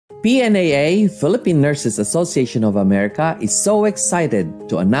PNAA, Philippine Nurses Association of America, is so excited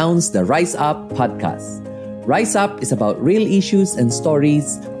to announce the Rise Up podcast. Rise Up is about real issues and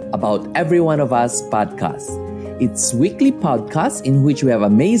stories about every one of us podcast. It's weekly podcast in which we have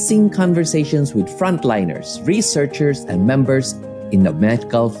amazing conversations with frontliners, researchers, and members in the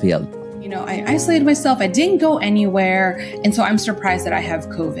medical field. I isolated myself. I didn't go anywhere. And so I'm surprised that I have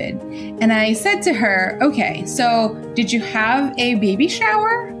COVID. And I said to her, okay, so did you have a baby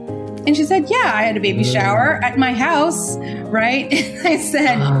shower? And she said, yeah, I had a baby shower at my house, right? And I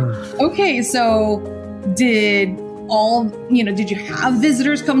said, okay, so did you have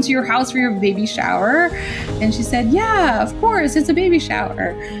visitors come to your house for your baby shower? And she said, yeah, of course, it's a baby shower.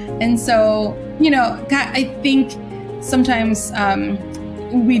 And so, I think sometimes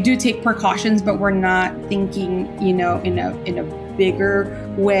we do take precautions, but we're not thinking, in a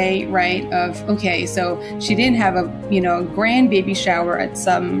bigger way, right? Of, okay, so she didn't have a grand baby shower at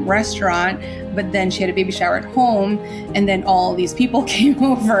some restaurant, but then she had a baby shower at home, and then all these people came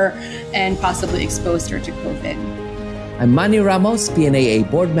over and possibly exposed her to COVID. I'm Manny Ramos,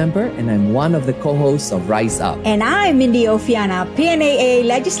 PNAA board member, and I'm one of the co-hosts of Rise Up. And I'm Mindy Ofiana, PNAA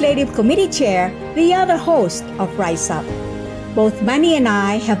Legislative Committee Chair, the other host of Rise Up. Both Manny and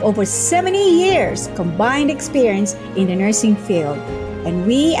I have over 70 years combined experience in the nursing field, and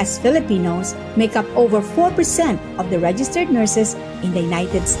we as Filipinos make up over 4% of the registered nurses in the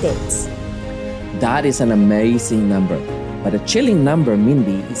United States. That is an amazing number. But a chilling number,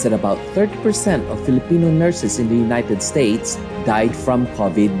 Mindy, is that about 30% of Filipino nurses in the United States died from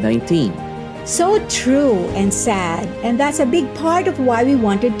COVID-19. So true and sad, and that's a big part of why we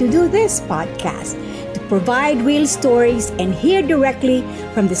wanted to do this podcast. Provide real stories and hear directly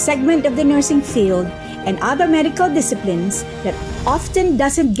from the segment of the nursing field and other medical disciplines that often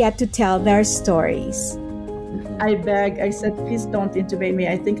doesn't get to tell their stories. I said, please don't intubate me.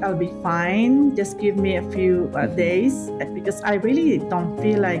 I think I'll be fine. Just give me a few days because I really don't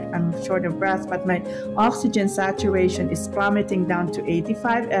feel like I'm short of breath, but my oxygen saturation is plummeting down to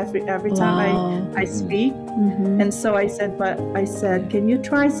 85 every time I speak. Mm-hmm. And so I said, can you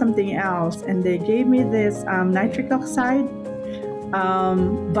try something else? And they gave me this nitric oxide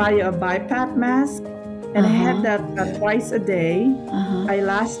via a BiPAP mask. And I had that twice a day. I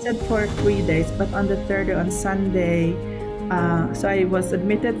lasted for 3 days, but on the third day, on Sunday, so I was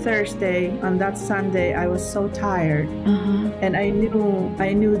admitted Thursday. On that Sunday, I was so tired, and I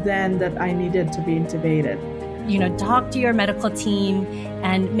knew then that I needed to be intubated. Talk to your medical team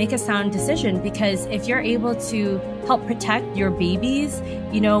and make a sound decision, because if you're able to help protect your babies,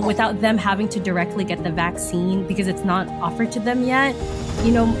 without them having to directly get the vaccine because it's not offered to them yet,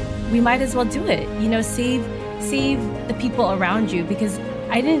 we might as well do it. Save the people around you, because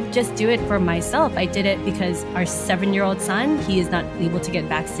I didn't just do it for myself. I did it because our 7-year-old son, he is not able to get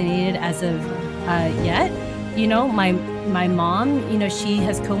vaccinated as of yet. My mom, she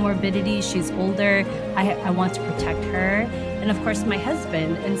has comorbidity. She's older. I want to protect her. And of course, my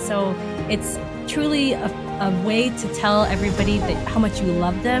husband. And so it's truly a way to tell everybody that how much you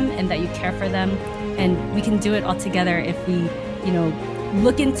love them and that you care for them. And we can do it all together if we,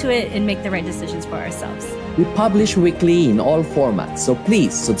 look into it and make the right decisions for ourselves. We publish weekly in all formats, so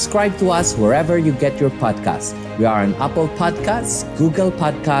please subscribe to us wherever you get your podcasts. We are on Apple Podcasts, Google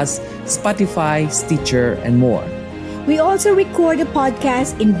Podcasts, Spotify, Stitcher, and more. We also record the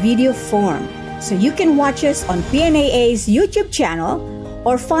podcast in video form, so you can watch us on PNAA's YouTube channel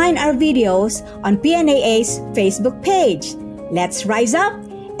or find our videos on PNAA's Facebook page. Let's rise up,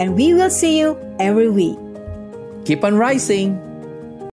 and we will see you every week. Keep on rising!